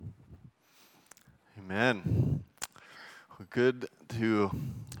Amen. Good to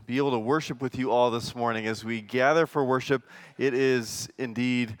be able to worship with you all this morning. As we gather for worship, it is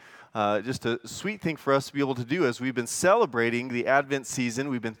indeed just a sweet thing for us to be able to do. As we've been celebrating the Advent season,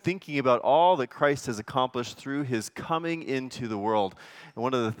 we've been thinking about all that Christ has accomplished through his coming into the world. And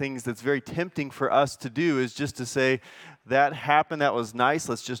one of the things that's very tempting for us to do is just to say, that happened, that was nice,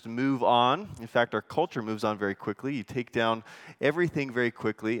 let's just move on. In fact, our culture moves on very quickly. You take down everything very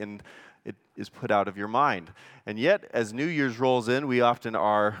quickly, and it is put out of your mind. And yet, as New Year's rolls in, we often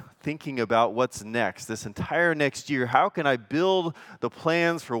are thinking about what's next. This entire next year, how can I build the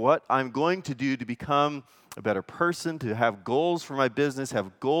plans for what I'm going to do to become a better person, to have goals for my business,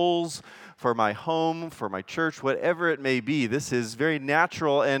 have goals for my home, for my church, whatever it may be. This is very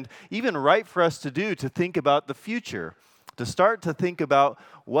natural and even right for us to do, to think about the future, to start to think about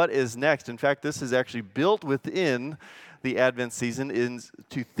what is next. In fact, this is actually built within the Advent season, is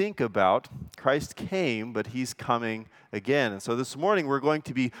to think about Christ came, but he's coming again. And so this morning we're going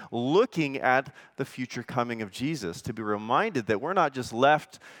to be looking at the future coming of Jesus, to be reminded that we're not just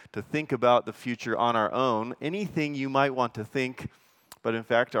left to think about the future on our own, anything you might want to think, but in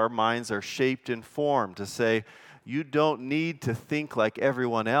fact our minds are shaped and formed to say, you don't need to think like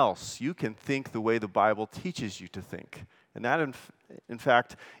everyone else. You can think the way the Bible teaches you to think. And that, in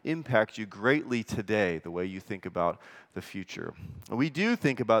fact, impacts you greatly today, the way you think about the future. We do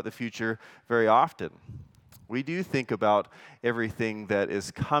think about the future very often. We do think about everything that is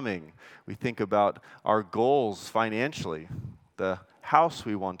coming. We think about our goals financially, the house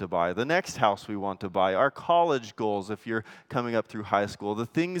we want to buy, the next house we want to buy, our college goals if you're coming up through high school, the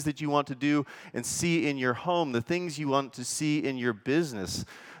things that you want to do and see in your home, the things you want to see in your business,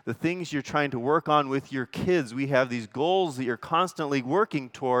 the things you're trying to work on with your kids. We have these goals that you're constantly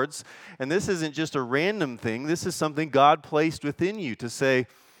working towards, and this isn't just a random thing. This is something God placed within you to say,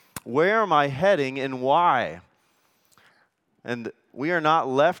 where am I heading and why? And we are not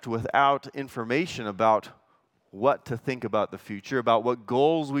left without information about what to think about the future, about what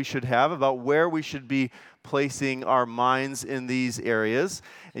goals we should have, about where we should be placing our minds in these areas.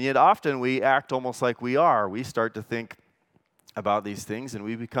 And yet often we act almost like we are. We start to think about these things and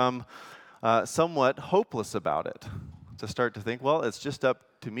we become somewhat hopeless about it. To start to think, well, it's just up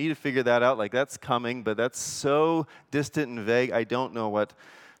to me to figure that out, like that's coming, but that's so distant and vague, I don't know what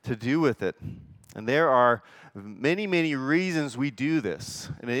to do with it. And there are many, many reasons we do this.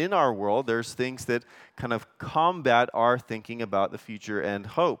 And in our world, there's things that kind of combat our thinking about the future and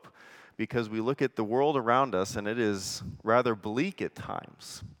hope, because we look at the world around us and it is rather bleak at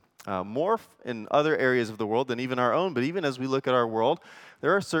times. More in other areas of the world than even our own, but even as we look at our world,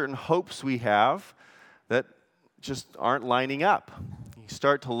 there are certain hopes we have that just aren't lining up. You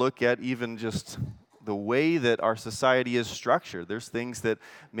start to look at even just the way that our society is structured. There's things that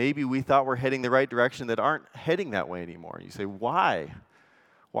maybe we thought were heading the right direction that aren't heading that way anymore. You say, why?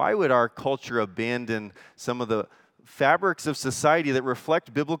 Why would our culture abandon some of the fabrics of society that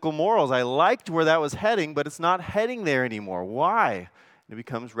reflect biblical morals? I liked where that was heading, but it's not heading there anymore. Why? It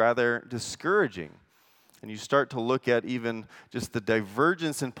becomes rather discouraging. And you start to look at even just the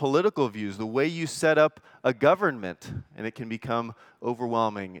divergence in political views, the way you set up a government, and it can become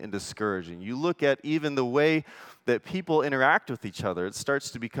overwhelming and discouraging. You look at even the way that people interact with each other, it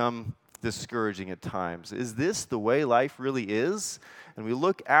starts to become discouraging at times. Is this the way life really is? And we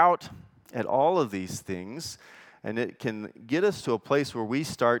look out at all of these things, and it can get us to a place where we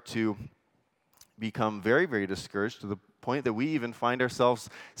start to become very, very discouraged to the point that we even find ourselves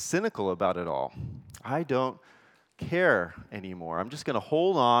cynical about it all. I don't care anymore. I'm just going to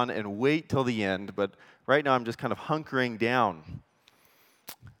hold on and wait till the end, but right now I'm just kind of hunkering down.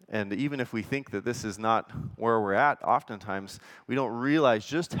 And even if we think that this is not where we're at, oftentimes we don't realize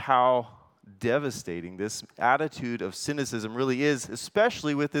just how devastating this attitude of cynicism really is,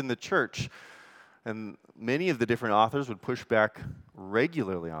 especially within the church. And many of the different authors would push back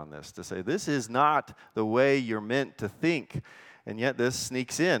regularly on this to say, this is not the way you're meant to think. And yet this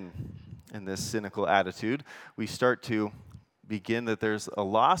sneaks in this cynical attitude. We start to begin that there's a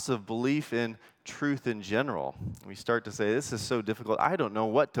loss of belief in truth in general. We start to say, this is so difficult, I don't know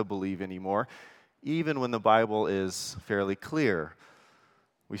what to believe anymore, even when the Bible is fairly clear.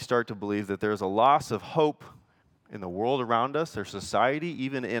 We start to believe that there's a loss of hope in the world around us, our society,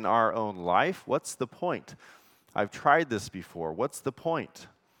 even in our own life. What's the point? I've tried this before. What's the point?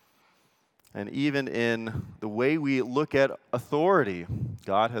 And even in the way we look at authority,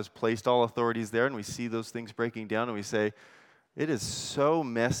 God has placed all authorities there, and we see those things breaking down, and we say, it is so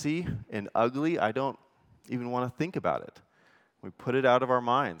messy and ugly, I don't even want to think about it. We put it out of our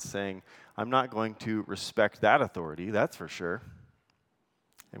minds, saying, I'm not going to respect that authority, that's for sure.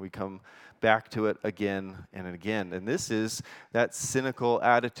 and we come back to it again and again. And this is that cynical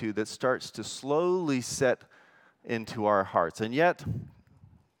attitude that starts to slowly set into our hearts. And yet,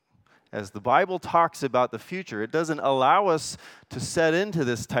 as the Bible talks about the future, it doesn't allow us to set into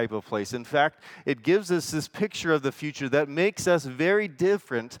this type of place. In fact, it gives us this picture of the future that makes us very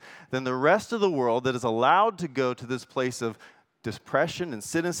different than the rest of the world that is allowed to go to this place of depression and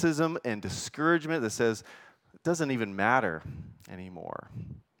cynicism and discouragement that says it doesn't even matter anymore.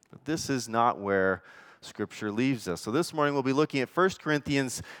 But this is not where Scripture leaves us. So this morning we'll be looking at 1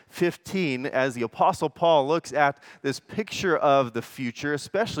 Corinthians 15 as the Apostle Paul looks at this picture of the future,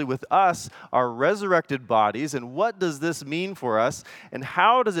 especially with us, our resurrected bodies, and what does this mean for us, and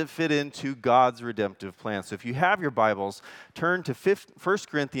how does it fit into God's redemptive plan. So if you have your Bibles, turn to 1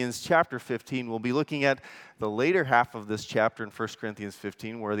 Corinthians chapter 15. We'll be looking at the later half of this chapter in 1 Corinthians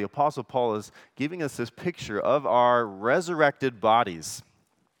 15, where the Apostle Paul is giving us this picture of our resurrected bodies.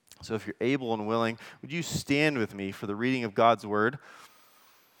 So if you're able and willing, would you stand with me for the reading of God's Word?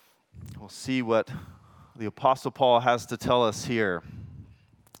 We'll see what the Apostle Paul has to tell us here.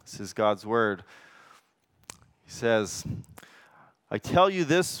 This is God's Word. He says, I tell you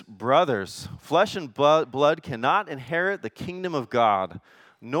this, brothers, flesh and blood cannot inherit the kingdom of God,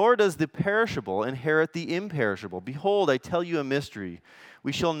 nor does the perishable inherit the imperishable. Behold, I tell you a mystery.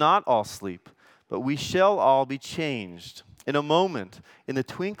 We shall not all sleep, but we shall all be changed. In a moment, in the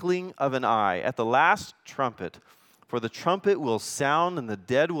twinkling of an eye, at the last trumpet, for the trumpet will sound, and the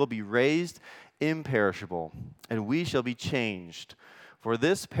dead will be raised imperishable, and we shall be changed. For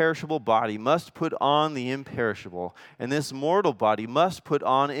this perishable body must put on the imperishable, and this mortal body must put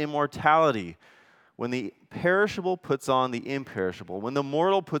on immortality. When the perishable puts on the imperishable, when the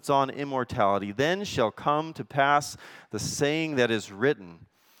mortal puts on immortality, then shall come to pass the saying that is written,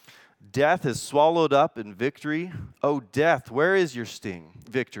 Death is swallowed up in victory. O death, where is your sting?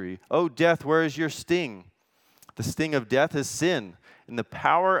 Victory. O death, where is your sting? The sting of death is sin, and the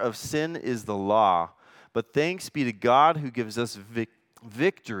power of sin is the law. But thanks be to God who gives us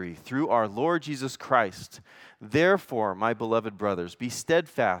victory through our Lord Jesus Christ. Therefore, my beloved brothers, be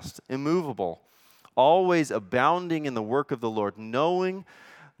steadfast, immovable, always abounding in the work of the Lord, knowing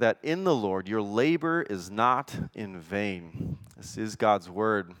that in the Lord your labor is not in vain. This is God's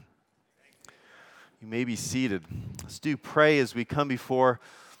word. You may be seated. Let's pray as we come before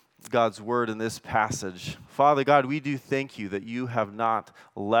God's word in this passage. Father God, we do thank you that you have not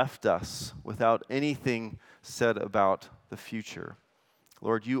left us without anything said about the future.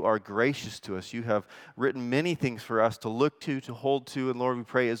 Lord, you are gracious to us. You have written many things for us to look to hold to. And Lord, we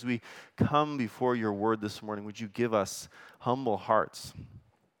pray as we come before your word this morning, would you give us humble hearts?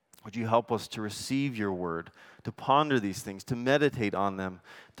 Would you help us to receive your word, to ponder these things, to meditate on them,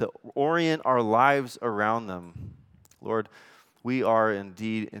 to orient our lives around them? Lord, we are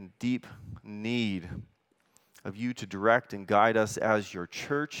indeed in deep need of you to direct and guide us as your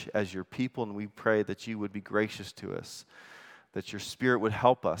church, as your people, and we pray that you would be gracious to us, that your Spirit would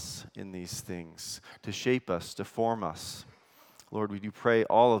help us in these things, to shape us, to form us. Lord, we do pray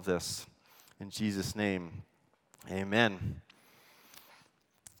all of this in Jesus' name. Amen.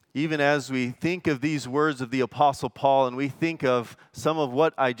 Even as we think of these words of the Apostle Paul and we think of some of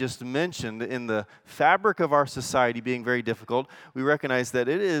what I just mentioned in the fabric of our society being very difficult, we recognize that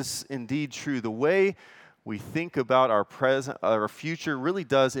it is indeed true. The way we think about our present, our future really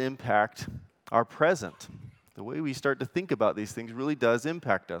does impact our present. The way we start to think about these things really does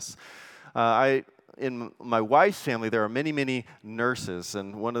impact us. In my wife's family, there are many, many nurses,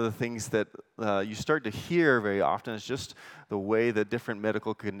 and one of the things that you start to hear very often is just the way that different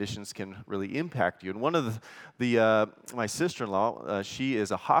medical conditions can really impact you. And one of my sister-in-law, she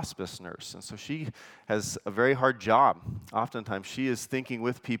is a hospice nurse, and so she has a very hard job. Oftentimes, she is thinking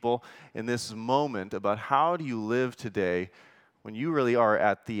with people in this moment about how do you live today when you really are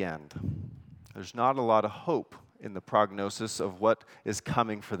at the end. There's not a lot of hope in the prognosis of what is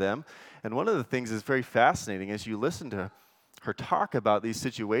coming for them. And one of the things that's very fascinating as you listen to her talk about these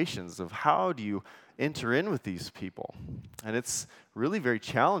situations of how do you enter in with these people. And it's really very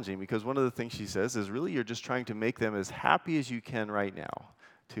challenging because one of the things she says is really you're just trying to make them as happy as you can right now,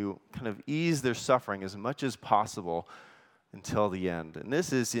 to kind of ease their suffering as much as possible until the end. And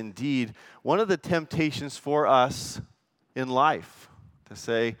this is indeed one of the temptations for us in life, to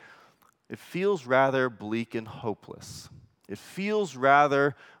say, it feels rather bleak and hopeless. It feels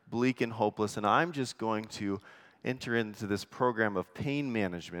rather bleak and hopeless, and I'm just going to enter into this program of pain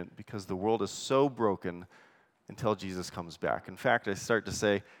management because the world is so broken until Jesus comes back. In fact, I start to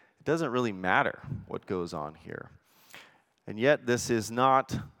say, it doesn't really matter what goes on here. And yet, this is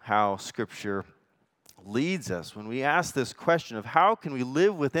not how Scripture leads us, when we ask this question of how can we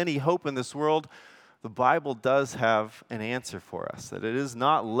live with any hope in this world, the Bible does have an answer for us, that it has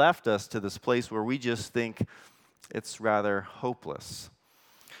not left us to this place where we just think it's rather hopeless.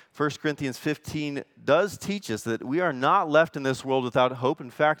 1 Corinthians 15 does teach us that we are not left in this world without hope. In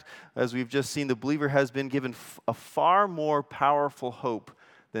fact, as we've just seen, the believer has been given a far more powerful hope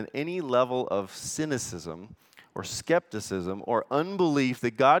than any level of cynicism or skepticism or unbelief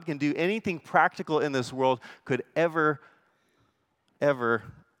that God can do anything practical in this world could ever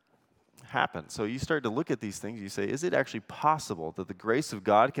happen. So you start to look at these things, you say, is it actually possible that the grace of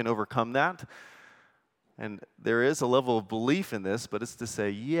God can overcome that? And there is a level of belief in this, but it's to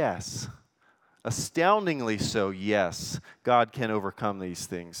say, yes, astoundingly so, yes, God can overcome these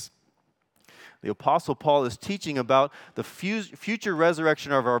things. The Apostle Paul is teaching about the future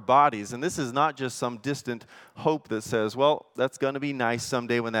resurrection of our bodies, and this is not just some distant hope that says, well, that's going to be nice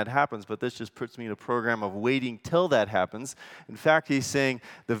someday when that happens, but this just puts me in a program of waiting till that happens. In fact, he's saying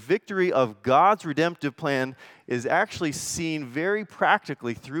the victory of God's redemptive plan is actually seen very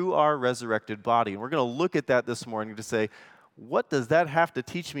practically through our resurrected body. And we're going to look at that this morning to say, what does that have to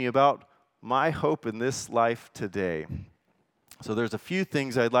teach me about my hope in this life today? So there's a few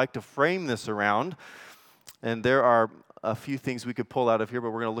things I'd like to frame this around, and there are a few things we could pull out of here,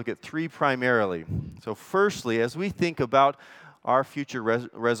 but we're going to look at three primarily. So firstly, as we think about our future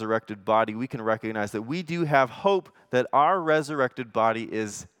resurrected body, we can recognize that we do have hope that our resurrected body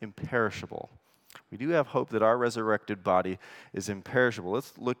is imperishable. We do have hope that our resurrected body is imperishable.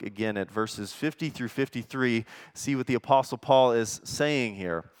 Let's look again at verses 50 through 53, see what the Apostle Paul is saying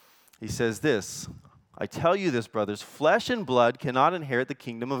here. He says this, I tell you this, brothers, flesh and blood cannot inherit the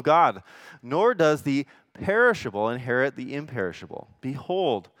kingdom of God, nor does the perishable inherit the imperishable.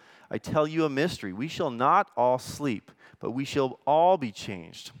 Behold, I tell you a mystery. We shall not all sleep, but we shall all be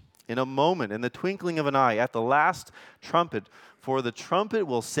changed. In a moment, in the twinkling of an eye, at the last trumpet, for the trumpet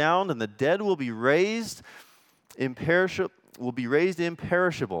will sound, and the dead will be raised imperishable,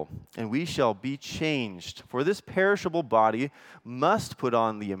 and we shall be changed. For this perishable body must put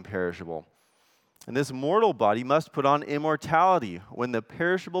on the imperishable, and this mortal body must put on immortality. When the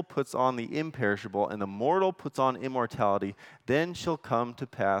perishable puts on the imperishable, and the mortal puts on immortality, then shall come to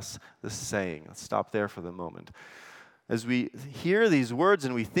pass the saying. Let's stop there for the moment. As we hear these words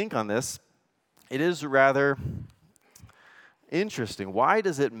and we think on this, it is rather interesting. Why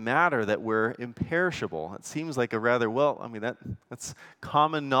does it matter that we're imperishable? It seems like a rather, that's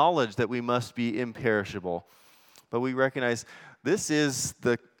common knowledge that we must be imperishable. But we recognize this is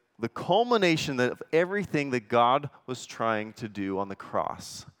the culmination of everything that God was trying to do on the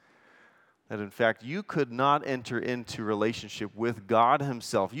cross. That in fact, you could not enter into relationship with God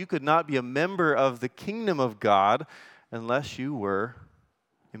himself. You could not be a member of the kingdom of God unless you were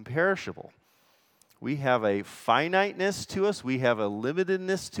imperishable. We have a finiteness to us, we have a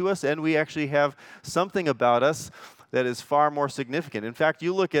limitedness to us, and we actually have something about us that is far more significant. In fact,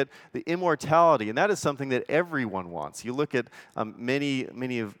 you look at the immortality, and that is something that everyone wants. You look at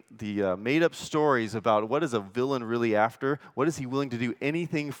many of the made-up stories about what is a villain really after? What is he willing to do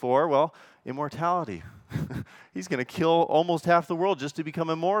anything for? Well, immortality. He's going to kill almost half the world just to become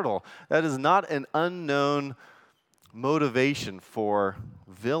immortal. That is not an unknown motivation for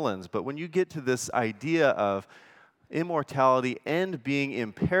villains. But when you get to this idea of immortality and being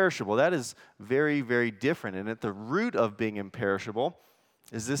imperishable, that is very, very different. And at the root of being imperishable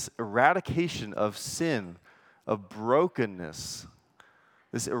is this eradication of sin, of brokenness,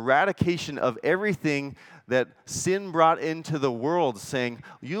 this eradication of everything that sin brought into the world, saying,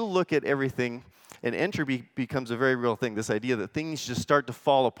 you look at everything, and entropy becomes a very real thing, this idea that things just start to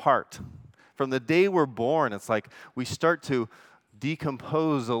fall apart. From the day we're born, it's like we start to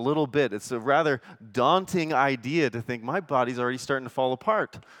decompose a little bit. It's a rather daunting idea to think, my body's already starting to fall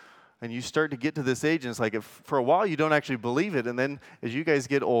apart. And you start to get to this age, and it's like, for a while you don't actually believe it, and then as you guys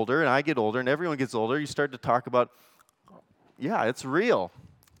get older, and I get older, and everyone gets older, you start to talk about, yeah, it's real.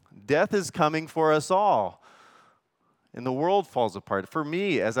 Death is coming for us all. And the world falls apart. For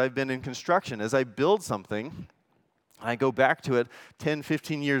me, as I've been in construction, as I build something, I go back to it 10,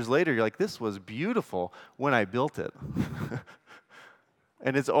 15 years later, you're like, this was beautiful when I built it.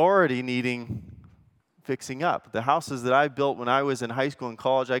 And it's already needing fixing up. The houses that I built when I was in high school and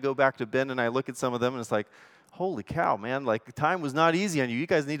college, I go back to Ben and I look at some of them and it's like, holy cow, man, like time was not easy on you. You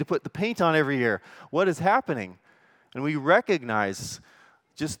guys need to put the paint on every year. What is happening? And we recognize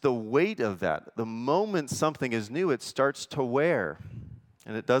just the weight of that. The moment something is new, it starts to wear.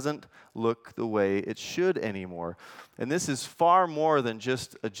 And it doesn't look the way it should anymore. And this is far more than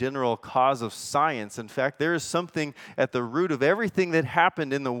just a general cause of science. In fact, there is something at the root of everything that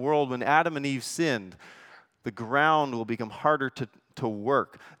happened in the world when Adam and Eve sinned. The ground will become harder to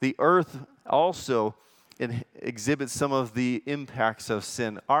work. The earth also exhibits some of the impacts of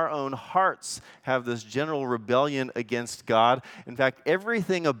sin. Our own hearts have this general rebellion against God. In fact,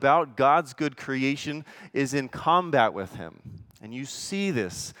 everything about God's good creation is in combat with Him. And you see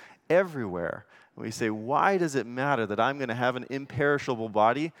this everywhere. And we say, why does it matter that I'm going to have an imperishable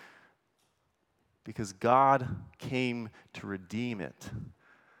body? Because God came to redeem it.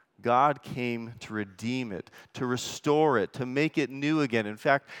 God came to redeem it, to restore it, to make it new again. In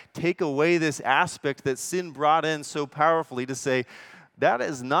fact, take away this aspect that sin brought in so powerfully to say, that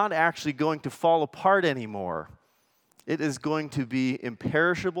is not actually going to fall apart anymore. It is going to be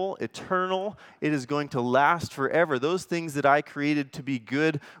imperishable, eternal. It is going to last forever. Those things that I created to be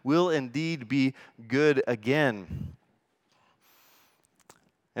good will indeed be good again.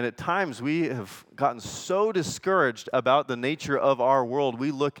 And at times we have gotten so discouraged about the nature of our world.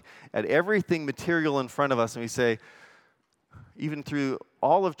 We look at everything material in front of us and we say, even through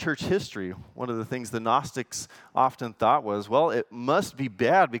all of church history, one of the things the Gnostics often thought was, well, it must be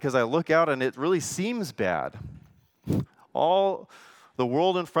bad because I look out and it really seems bad. All the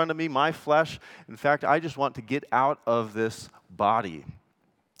world in front of me, my flesh, in fact, I just want to get out of this body.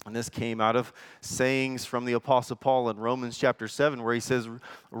 And this came out of sayings from the Apostle Paul in Romans chapter 7, where he says,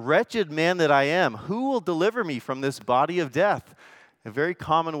 "Wretched man that I am, who will deliver me from this body of death?" A very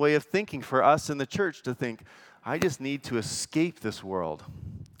common way of thinking for us in the church to think, I just need to escape this world.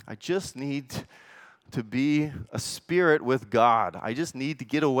 I just need to be a spirit with God. I just need to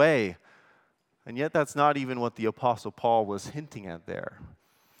get away. And yet that's not even what the Apostle Paul was hinting at there.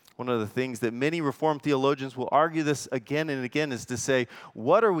 One of the things that many Reformed theologians will argue this again and again is to say,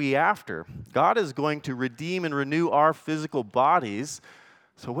 what are we after? God is going to redeem and renew our physical bodies.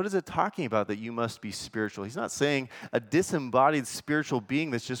 So what is it talking about that you must be spiritual? He's not saying a disembodied spiritual being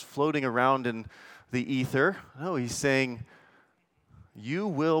that's just floating around in the ether. No, he's saying you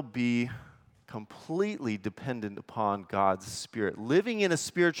will be completely dependent upon God's Spirit. Living in a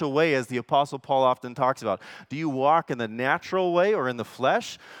spiritual way, as the Apostle Paul often talks about. Do you walk in the natural way or in the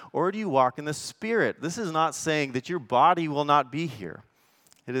flesh, or do you walk in the Spirit? This is not saying that your body will not be here.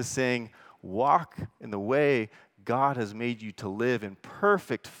 It is saying walk in the way God has made you to live in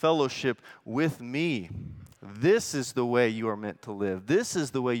perfect fellowship with me. This is the way you are meant to live. This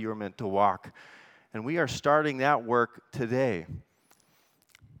is the way you are meant to walk. And we are starting that work today.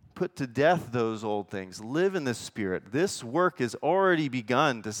 Put to death those old things. Live in the Spirit. This work has already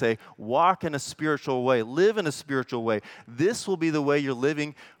begun to say, walk in a spiritual way. Live in a spiritual way. This will be the way you're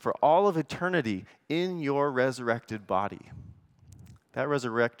living for all of eternity in your resurrected body. That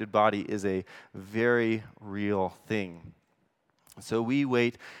resurrected body is a very real thing. So we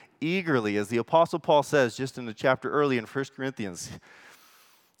wait eagerly, as the Apostle Paul says just in the chapter early in 1 Corinthians.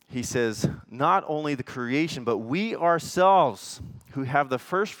 He says, not only the creation, but we ourselves who have the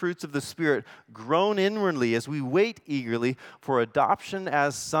first fruits of the Spirit groan inwardly as we wait eagerly for adoption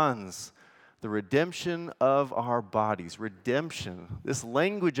as sons, the redemption of our bodies. Redemption. This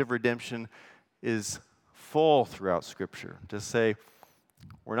language of redemption is full throughout Scripture. To say,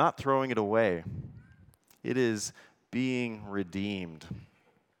 we're not throwing it away. It is being redeemed.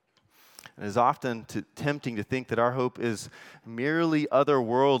 It is often tempting to think that our hope is merely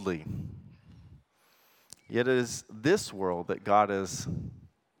otherworldly. Yet it is this world that God has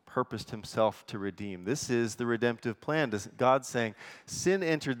purposed himself to redeem. This is the redemptive plan. God saying, sin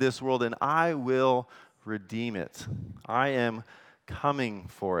entered this world and I will redeem it. I am coming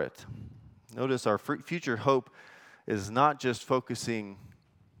for it. Notice our future hope is not just focusing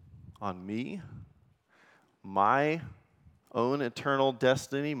on me, my own eternal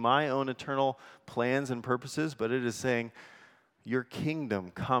destiny, my own eternal plans and purposes, but it is saying, your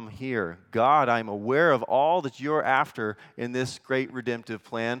kingdom come here. God, I'm aware of all that you're after in this great redemptive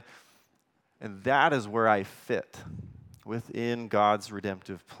plan, and that is where I fit within God's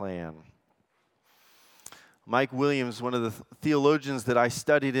redemptive plan. Mike Williams, one of the theologians that I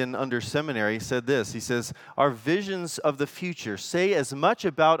studied in under seminary, said this. He says, our visions of the future say as much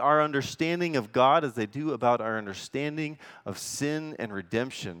about our understanding of God as they do about our understanding of sin and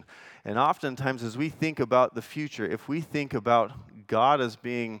redemption. And oftentimes as we think about the future, if we think about God as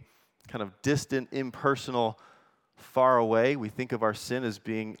being kind of distant, impersonal, far away, we think of our sin as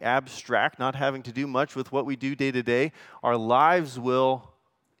being abstract, not having to do much with what we do day to day, our lives will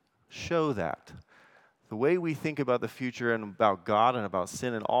show that. The way we think about the future and about God and about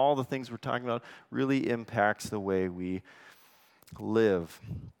sin and all the things we're talking about really impacts the way we live.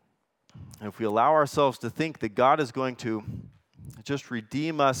 And if we allow ourselves to think that God is going to just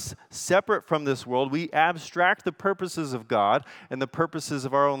redeem us separate from this world, we abstract the purposes of God and the purposes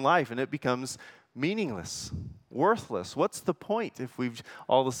of our own life, and it becomes meaningless, worthless. What's the point if we've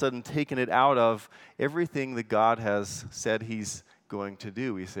all of a sudden taken it out of everything that God has said He's going to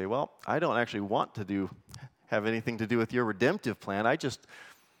do? We say, well, I don't actually want to have anything to do with your redemptive plan. I just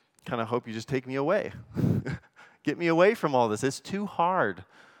kind of hope you just take me away. Get me away from all this. It's too hard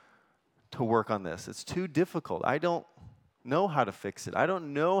to work on this. It's too difficult. I don't know how to fix it. I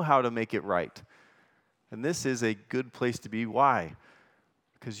don't know how to make it right. And this is a good place to be. Why?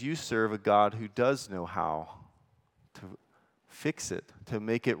 Because you serve a God who does know how to fix it, to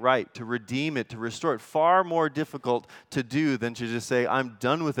make it right, to redeem it, to restore it. Far more difficult to do than to just say, I'm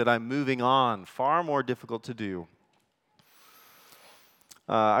done with it, I'm moving on. Far more difficult to do.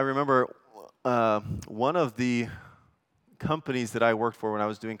 I remember one of the companies that I worked for when I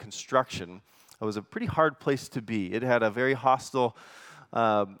was doing construction. It was a pretty hard place to be. It had a very hostile,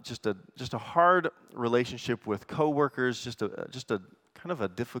 just a hard relationship with coworkers, just a kind of a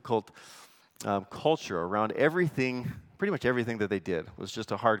difficult culture around everything. Pretty much everything that they did was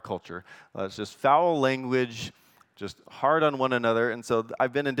just a hard culture. It's just foul language, just hard on one another. And so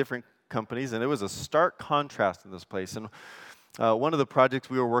I've been in different companies, and it was a stark contrast in this place. And one of the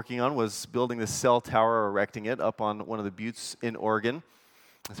projects we were working on was building this cell tower, erecting it up on one of the buttes in Oregon.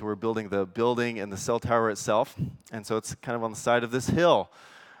 And so we're building the building and the cell tower itself. And so it's kind of on the side of this hill.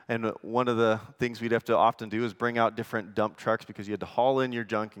 And one of the things we'd have to often do is bring out different dump trucks because you had to haul in your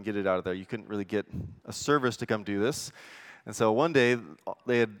junk and get it out of there. You couldn't really get a service to come do this. And so one day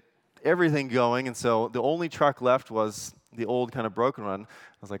they had everything going, and so the only truck left was the old kind of broken one. I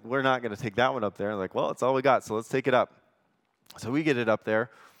was like, we're not going to take that one up there. And like, well, it's all we got, so let's take it up. So we get it up there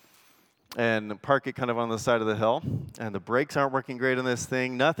and park it kind of on the side of the hill. And the brakes aren't working great on this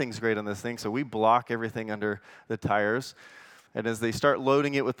thing. Nothing's great on this thing. So we block everything under the tires. And as they start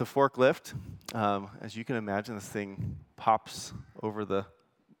loading it with the forklift, as you can imagine, this thing pops over the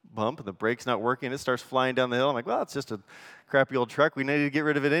bump and the brake's not working. It starts flying down the hill. I'm like, well, it's just a crappy old truck. We need to get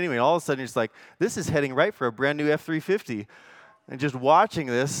rid of it anyway. And all of a sudden, it's like, this is heading right for a brand new F-350. And just watching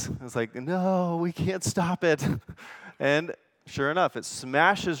this, it's like, no, we can't stop it. And sure enough, it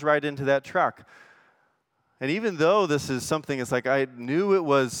smashes right into that truck. And even though this is something, it's like I knew it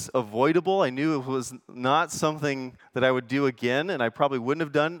was avoidable. I knew it was not something that I would do again, and I probably wouldn't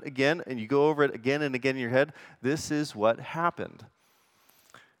have done again. And you go over it again and again in your head. This is what happened.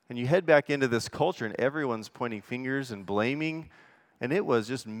 And you head back into this culture, and everyone's pointing fingers and blaming. And it was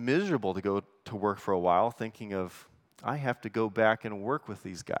just miserable to go to work for a while, thinking of, I have to go back and work with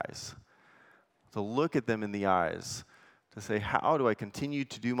these guys. To look at them in the eyes. To say, how do I continue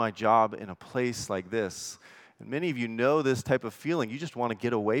to do my job in a place like this? And many of you know this type of feeling. You just want to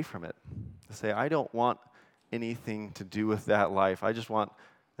get away from it. To say, I don't want anything to do with that life. I just want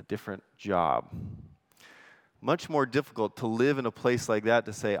a different job. Much more difficult to live in a place like that,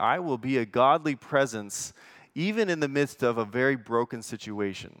 to say, I will be a godly presence even in the midst of a very broken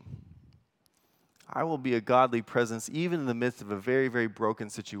situation. I will be a godly presence even in the midst of a very, very broken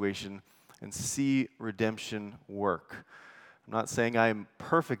situation and see redemption work. I'm not saying I'm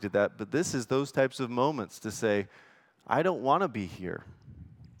perfect at that, but this is those types of moments to say, I don't want to be here.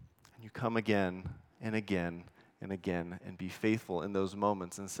 And you come again and again and again and be faithful in those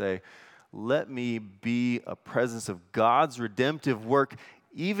moments and say, let me be a presence of God's redemptive work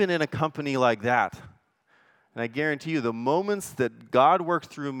even in a company like that. And I guarantee you, the moments that God worked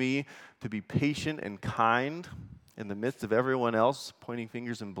through me to be patient and kind in the midst of everyone else pointing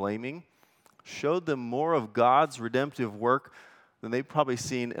fingers and blaming, showed them more of God's redemptive work than they've probably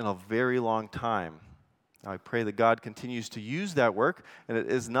seen in a very long time. Now, I pray that God continues to use that work, and it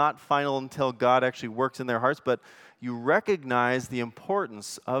is not final until God actually works in their hearts, but you recognize the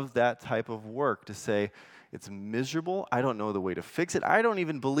importance of that type of work to say, it's miserable, I don't know the way to fix it, I don't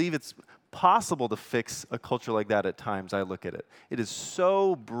even believe it's possible to fix a culture like that at times. I look at it. It is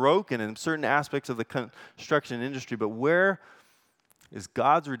so broken in certain aspects of the construction industry, but where is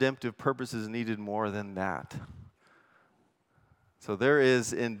God's redemptive purposes needed more than that? So there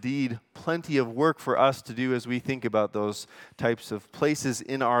is indeed plenty of work for us to do as we think about those types of places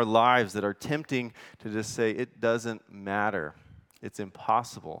in our lives that are tempting to just say, it doesn't matter. It's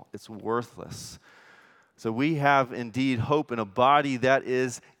impossible. It's worthless. So we have indeed hope in a body that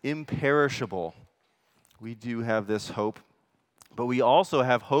is imperishable. We do have this hope. But we also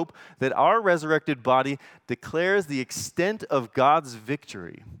have hope that our resurrected body declares the extent of God's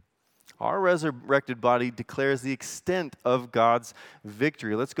victory Our resurrected body declares the extent of God's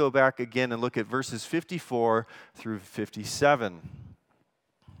victory. Let's go back again and look at verses 54 through 57.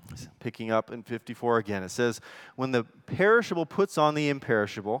 Picking up in 54 again, it says, "When the perishable puts on the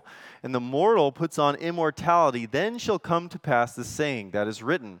imperishable, and the mortal puts on immortality, then shall come to pass the saying that is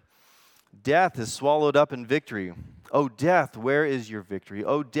written, Death is swallowed up in victory. O death, where is your victory?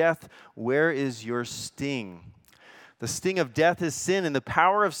 O death, where is your sting? The sting of death is sin, and the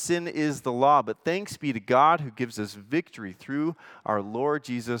power of sin is the law. But thanks be to God who gives us victory through our Lord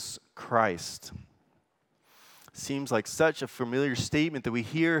Jesus Christ." Seems like such a familiar statement that we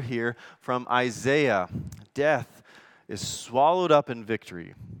hear here from Isaiah. Death is swallowed up in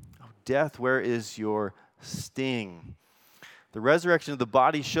victory. Oh, death, where is your sting? The resurrection of the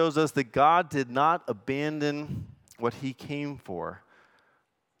body shows us that God did not abandon what he came for.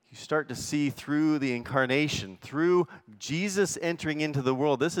 You start to see through the incarnation, through Jesus entering into the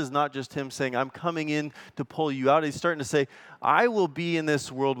world. This is not just him saying, I'm coming in to pull you out. He's starting to say, I will be in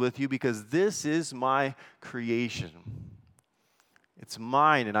this world with you because this is my creation. It's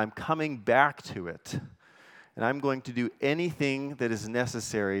mine, and I'm coming back to it. And I'm going to do anything that is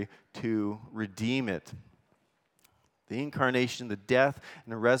necessary to redeem it. The incarnation, the death,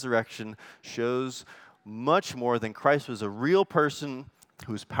 and the resurrection shows much more than Christ was a real person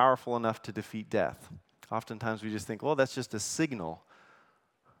who's powerful enough to defeat death. Oftentimes we just think, well, that's just a signal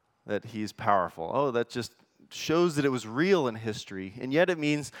that he's powerful. Oh, that just shows that it was real in history. And yet it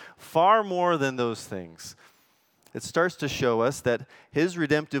means far more than those things. It starts to show us that his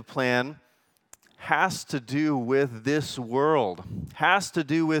redemptive plan has to do with this world, has to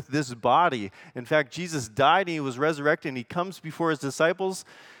do with this body. In fact, Jesus died and he was resurrected, and he comes before his disciples,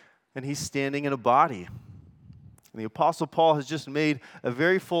 and he's standing in a body. And the Apostle Paul has just made a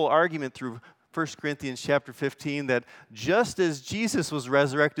very full argument through 1 Corinthians chapter 15 that just as Jesus was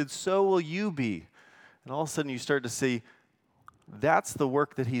resurrected, so will you be. And all of a sudden you start to see that's the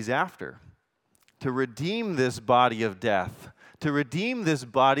work that he's after. To redeem this body of death. To redeem this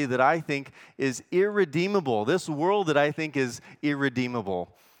body that I think is irredeemable. This world that I think is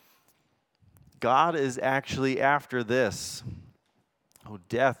irredeemable. God is actually after this. Oh,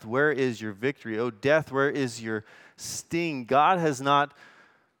 death, where is your victory? Oh, death, where is your sting? God has not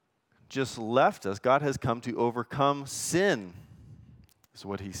just left us. God has come to overcome sin, is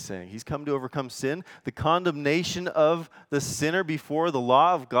what he's saying. He's come to overcome sin, the condemnation of the sinner before the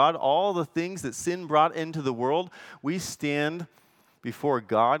law of God, all the things that sin brought into the world. We stand before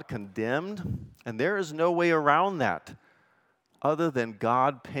God condemned, and there is no way around that other than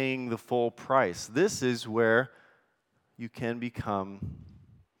God paying the full price. This is where you can become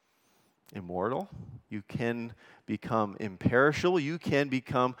immortal. You can become imperishable. You can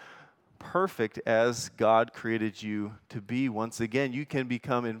become perfect as God created you to be once again. You can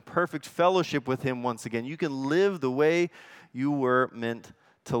become in perfect fellowship with him once again. You can live the way you were meant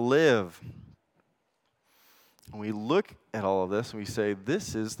to live. And we look at all of this and we say,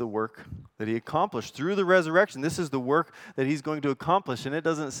 this is the work that he accomplished through the resurrection. This is the work that he's going to accomplish. And it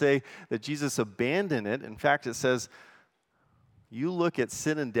doesn't say that Jesus abandoned it. In fact, it says, you look at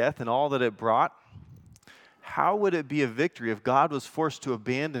sin and death and all that it brought, how would it be a victory if God was forced to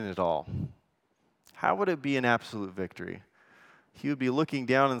abandon it all? How would it be an absolute victory? He would be looking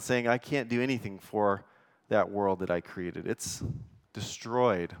down and saying, I can't do anything for that world that I created. It's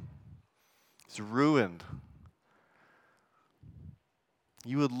destroyed. It's ruined.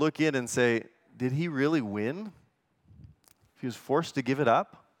 You would look in and say, did he really win? If he was forced to give it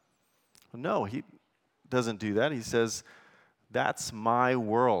up? No, he doesn't do that. He says, that's my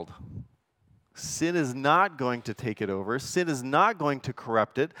world. Sin is not going to take it over. Sin is not going to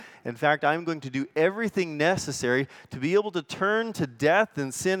corrupt it. In fact, I'm going to do everything necessary to be able to turn to death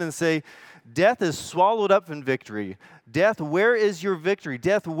and sin and say, death is swallowed up in victory. Death, where is your victory?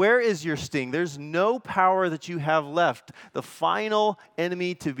 Death, where is your sting? There's no power that you have left. The final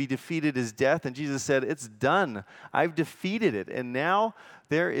enemy to be defeated is death. And Jesus said, it's done. I've defeated it. And now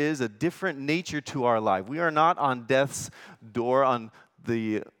there is a different nature to our life. We are not on death's door, on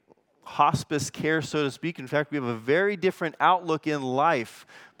the hospice care, so to speak. In fact, we have a very different outlook in life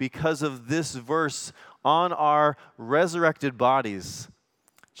because of this verse on our resurrected bodies.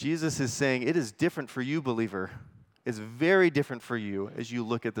 Jesus is saying it is different for you, believer. It's very different for you as you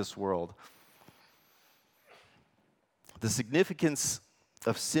look at this world. The significance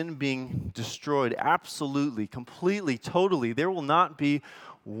of sin being destroyed, absolutely, completely, totally. There will not be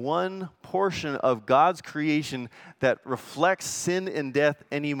one portion of God's creation that reflects sin and death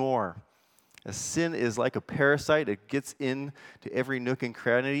anymore. As sin is like a parasite, it gets into every nook and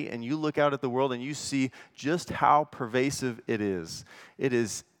cranny, and you look out at the world and you see just how pervasive it is. It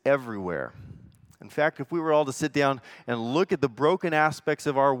is everywhere. In fact, if we were all to sit down and look at the broken aspects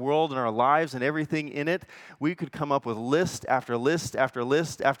of our world and our lives and everything in it, we could come up with list after list after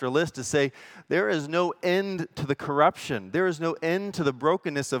list after list to say, there is no end to the corruption. There is no end to the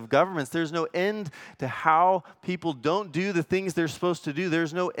brokenness of governments. There's no end to how people don't do the things they're supposed to do.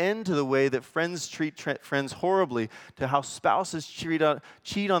 There's no end to the way that friends treat friends horribly, to how spouses cheat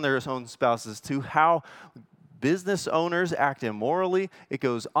on their own spouses, to how business owners act immorally. It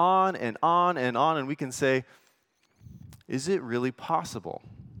goes on and on and on, and we can say, is it really possible?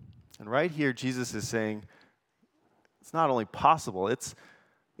 And right here, Jesus is saying, it's not only possible, it's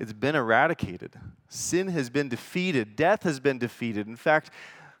been eradicated. Sin has been defeated. Death has been defeated. In fact,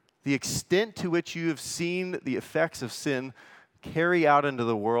 the extent to which you have seen the effects of sin carry out into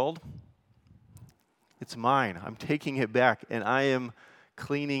the world, it's mine. I'm taking it back, and I am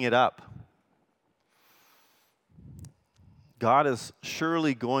cleaning it up. God is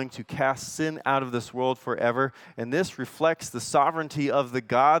surely going to cast sin out of this world forever, and this reflects the sovereignty of the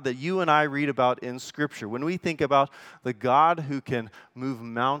God that you and I read about in Scripture. When we think about the God who can move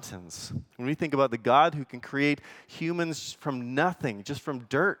mountains, when we think about the God who can create humans from nothing, just from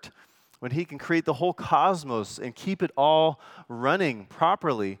dirt, when he can create the whole cosmos and keep it all running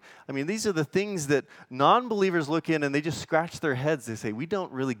properly. I mean, these are the things that non-believers look in and they just scratch their heads. They say, we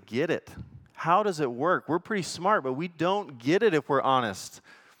don't really get it. How does it work? We're pretty smart, but we don't get it if we're honest.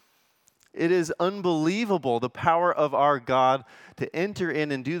 It is unbelievable, the power of our God to enter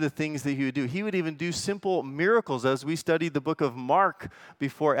in and do the things that he would do. He would even do simple miracles, as we studied the book of Mark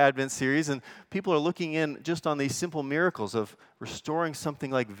before Advent series, and people are looking in just on these simple miracles of restoring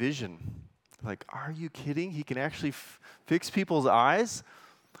something like vision. Like, are you kidding? He can actually fix people's eyes?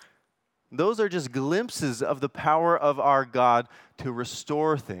 Those are just glimpses of the power of our God to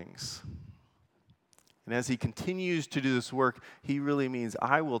restore things. And as he continues to do this work, he really means,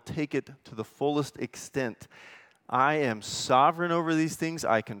 I will take it to the fullest extent. I am sovereign over these things.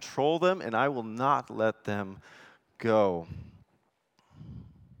 I control them, and I will not let them go.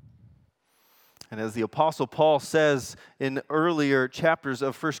 And as the Apostle Paul says in earlier chapters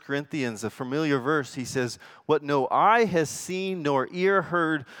of 1 Corinthians, a familiar verse, he says, what no eye has seen, nor ear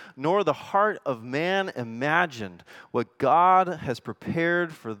heard, nor the heart of man imagined, what God has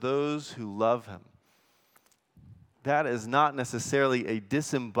prepared for those who love him. That is not necessarily a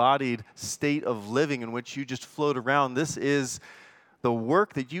disembodied state of living in which you just float around. This is the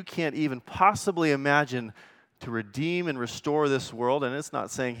work that you can't even possibly imagine to redeem and restore this world. And it's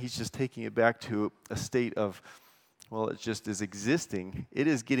not saying he's just taking it back to a state of, well, it just is existing. It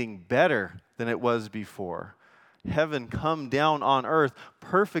is getting better than it was before. Heaven come down on earth,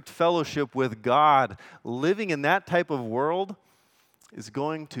 perfect fellowship with God. Living in that type of world is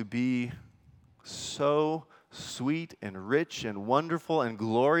going to be so sweet and rich and wonderful and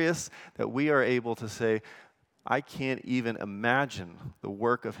glorious that we are able to say, I can't even imagine the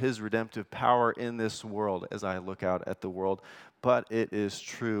work of his redemptive power in this world as I look out at the world, but it is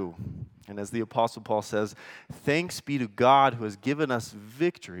true. And as the Apostle Paul says, thanks be to God who has given us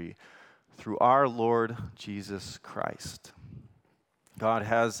victory through our Lord Jesus Christ. God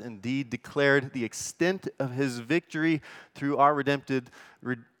has indeed declared the extent of his victory through our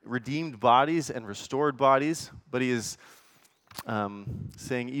redeemed bodies and restored bodies, but he is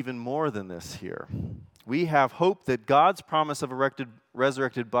saying even more than this here. We have hope that God's promise of a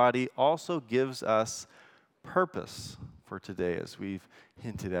resurrected body also gives us purpose for today, as we've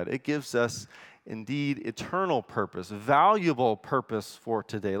hinted at. It gives us indeed eternal purpose, valuable purpose for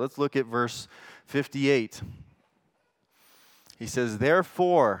today. Let's look at verse 58. He says,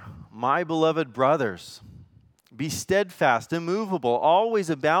 therefore, my beloved brothers, be steadfast, immovable, always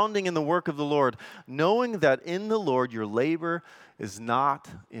abounding in the work of the Lord, knowing that in the Lord your labor is not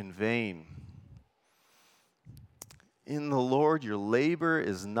in vain. In the Lord your labor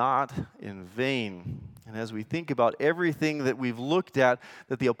is not in vain. And as we think about everything that we've looked at,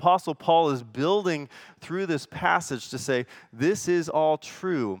 that the Apostle Paul is building through this passage to say, this is all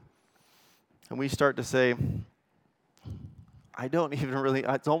true. And we start to say, I don't even really,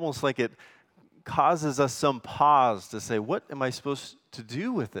 it's almost like it causes us some pause to say, what am I supposed to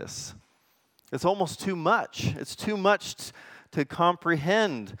do with this? It's almost too much. It's too much to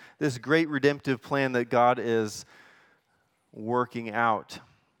comprehend this great redemptive plan that God is working out.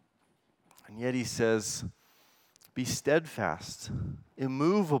 And yet he says, Be steadfast,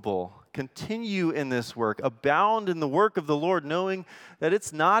 immovable, continue in this work, abound in the work of the Lord, knowing that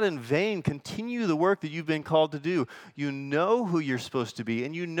it's not in vain. Continue the work that you've been called to do. You know who you're supposed to be,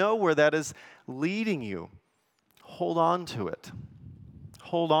 and you know where that is leading you. Hold on to it.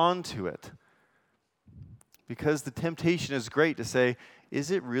 Hold on to it. Because the temptation is great to say,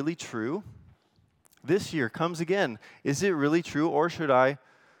 is it really true? This year comes again. Is it really true, or should I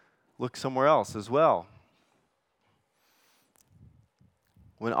look somewhere else as well?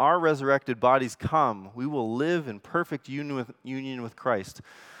 When our resurrected bodies come, we will live in perfect union with Christ.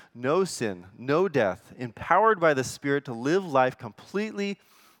 No sin, no death, empowered by the Spirit to live life completely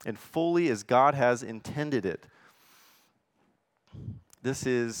and fully as God has intended it. This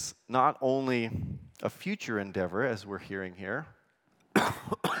is not only a future endeavor, as we're hearing here.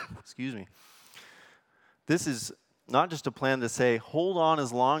 Excuse me. This is not just a plan to say, hold on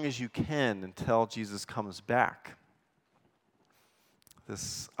as long as you can until Jesus comes back.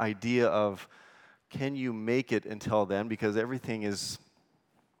 This idea of, can you make it until then? Because everything is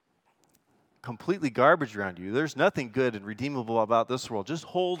completely garbage around you. There's nothing good and redeemable about this world. Just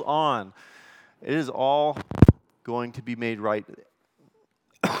hold on. It is all going to be made right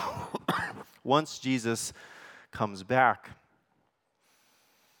once Jesus comes back.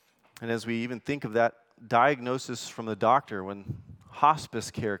 And as we even think of that diagnosis from the doctor when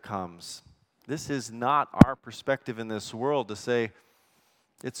hospice care comes, this is not our perspective in this world to say,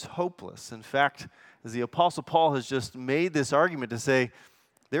 it's hopeless. In fact, as the Apostle Paul has just made this argument to say,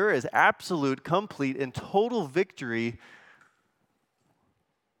 there is absolute, complete, and total victory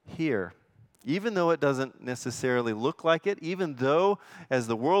here. Even though it doesn't necessarily look like it, even though as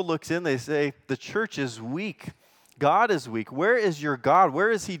the world looks in, they say, the church is weak. God is weak. Where is your God?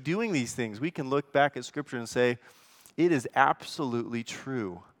 Where is he doing these things? We can look back at Scripture and say, it is absolutely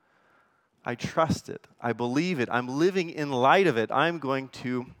true. I trust it. I believe it. I'm living in light of it. I'm going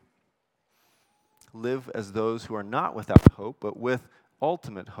to live as those who are not without hope, but with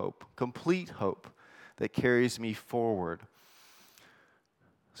ultimate hope, complete hope that carries me forward.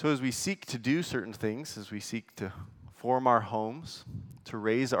 So as we seek to do certain things, as we seek to form our homes, to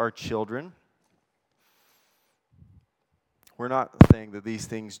raise our children, we're not saying that these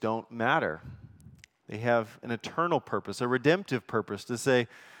things don't matter. They have an eternal purpose, a redemptive purpose, to say,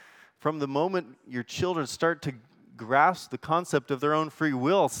 from the moment your children start to grasp the concept of their own free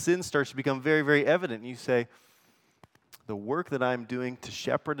will, sin starts to become very, very evident. And you say, the work that I'm doing to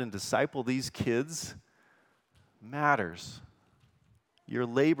shepherd and disciple these kids matters. Your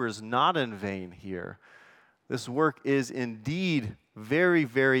labor is not in vain here. This work is indeed very,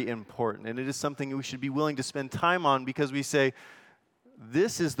 very important. And it is something we should be willing to spend time on because we say,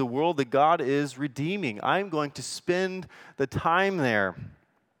 this is the world that God is redeeming. I'm going to spend the time there.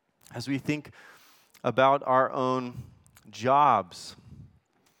 As we think about our own jobs,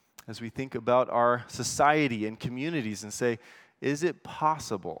 as we think about our society and communities and say, is it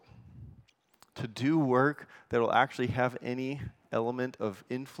possible to do work that will actually have any element of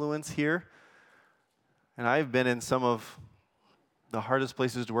influence here? And I've been in some of the hardest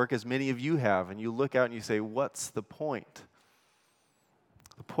places to work, as many of you have, and you look out and you say, what's the point?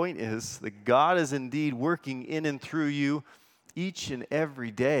 The point is that God is indeed working in and through you each and every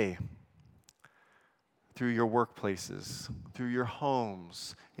day, through your workplaces, through your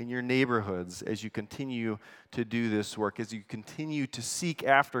homes, in your neighborhoods, as you continue to do this work, as you continue to seek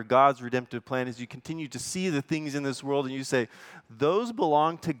after God's redemptive plan, as you continue to see the things in this world and you say, those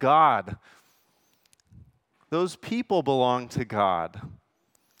belong to God. Those people belong to God.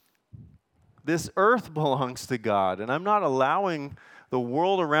 This earth belongs to God, and I'm not allowing the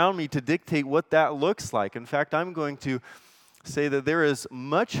world around me to dictate what that looks like. In fact, I'm going to say that there is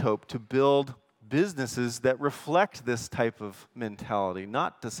much hope to build businesses that reflect this type of mentality.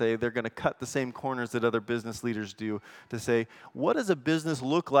 Not to say they're going to cut the same corners that other business leaders do, to say, what does a business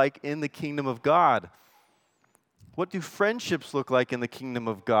look like in the kingdom of God? What do friendships look like in the kingdom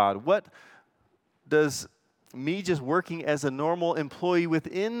of God? What does me just working as a normal employee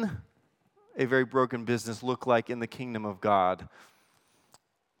within a very broken business look like in the kingdom of God?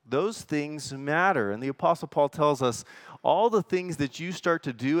 Those things matter. And the Apostle Paul tells us all the things that you start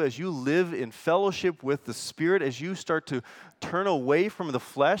to do as you live in fellowship with the Spirit, as you start to turn away from the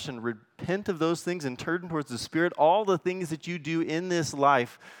flesh and repent of those things and turn towards the Spirit, all the things that you do in this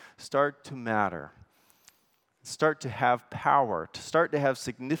life start to matter, start to have power, to start to have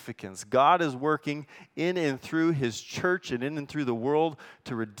significance. God is working in and through His church and in and through the world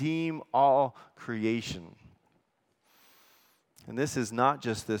to redeem all creation. And this is not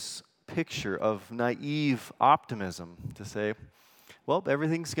just this picture of naive optimism to say, well,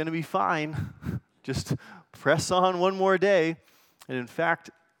 everything's going to be fine. Just press on one more day. And in fact,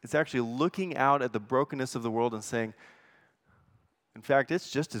 it's actually looking out at the brokenness of the world and saying, in fact, it's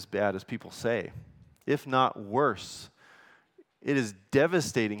just as bad as people say, if not worse. It is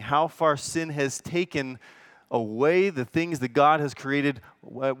devastating how far sin has taken away the things that God has created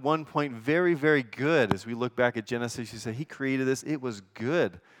at one point very, very good. As we look back at Genesis, you say, He created this. It was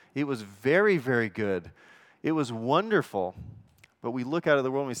good. It was very, very good. It was wonderful. But we look out at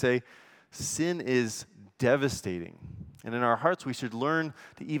the world and we say, sin is devastating. And in our hearts, we should learn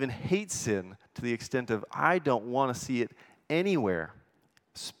to even hate sin to the extent of, I don't want to see it anywhere,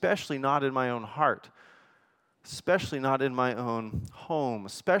 especially not in my own heart, especially not in my own home,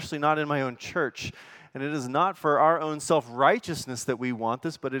 especially not in my own church. And it is not for our own self-righteousness that we want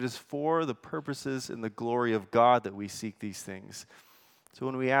this, but it is for the purposes and the glory of God that we seek these things. So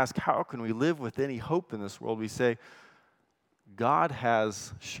when we ask, how can we live with any hope in this world, we say, God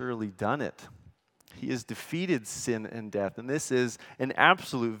has surely done it. He has defeated sin and death, and this is an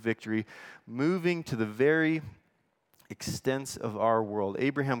absolute victory, moving to the very extents of our world.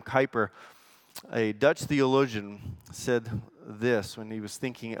 Abraham Kuyper, a Dutch theologian, said this when he was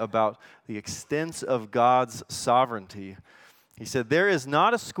thinking about the extents of God's sovereignty. He said, there is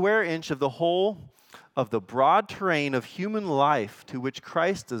not a square inch of the whole of the broad terrain of human life to which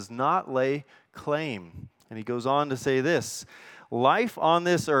Christ does not lay claim. And he goes on to say this, life on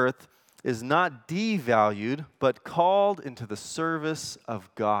this earth is not devalued, but called into the service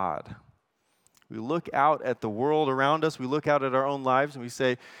of God. We look out at the world around us, we look out at our own lives, and we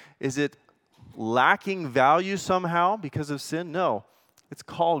say, is it lacking value somehow because of sin? No. It's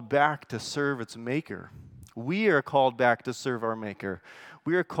called back to serve its maker. We are called back to serve our maker.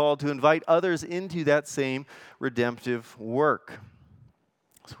 We are called to invite others into that same redemptive work.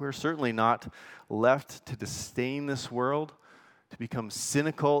 So we're certainly not left to disdain this world, to become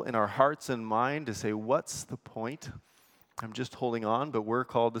cynical in our hearts and mind, to say, what's the point? I'm just holding on, but we're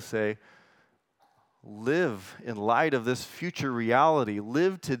called to say, live in light of this future reality.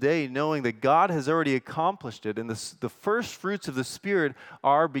 Live today knowing that God has already accomplished it, and the first fruits of the Spirit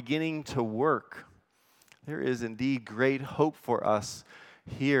are beginning to work. There is indeed great hope for us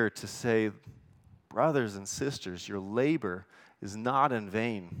here to say, brothers and sisters, your labor is not in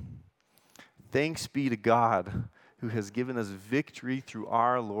vain. Thanks be to God who has given us victory through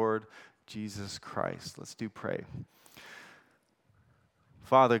our Lord Jesus Christ. Let's pray.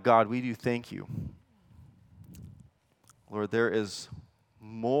 Father God, we do thank you. Lord, there is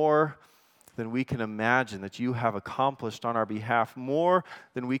more than we can imagine that you have accomplished on our behalf, more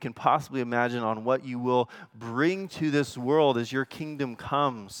than we can possibly imagine on what you will bring to this world as your kingdom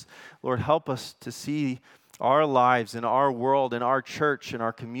comes. Lord, help us to see our lives and our world and our church and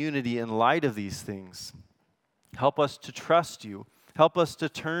our community in light of these things. Help us to trust you. Help us to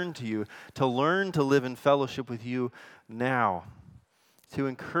turn to you, to learn to live in fellowship with you now, to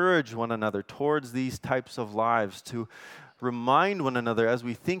encourage one another towards these types of lives, to remind one another as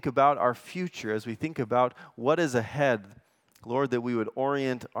we think about our future, as we think about what is ahead, Lord, that we would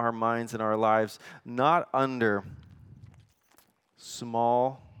orient our minds and our lives not under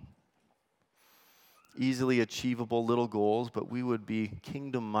small, easily achievable little goals, but we would be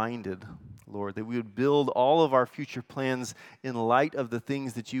kingdom-minded, Lord, that we would build all of our future plans in light of the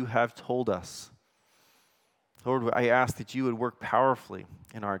things that you have told us. Lord, I ask that you would work powerfully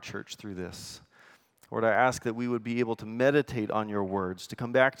in our church through this. Lord, I ask that we would be able to meditate on your words, to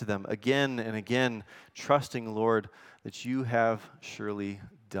come back to them again and again, trusting, Lord, that you have surely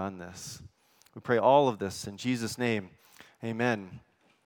done this. We pray all of this in Jesus' name. Amen.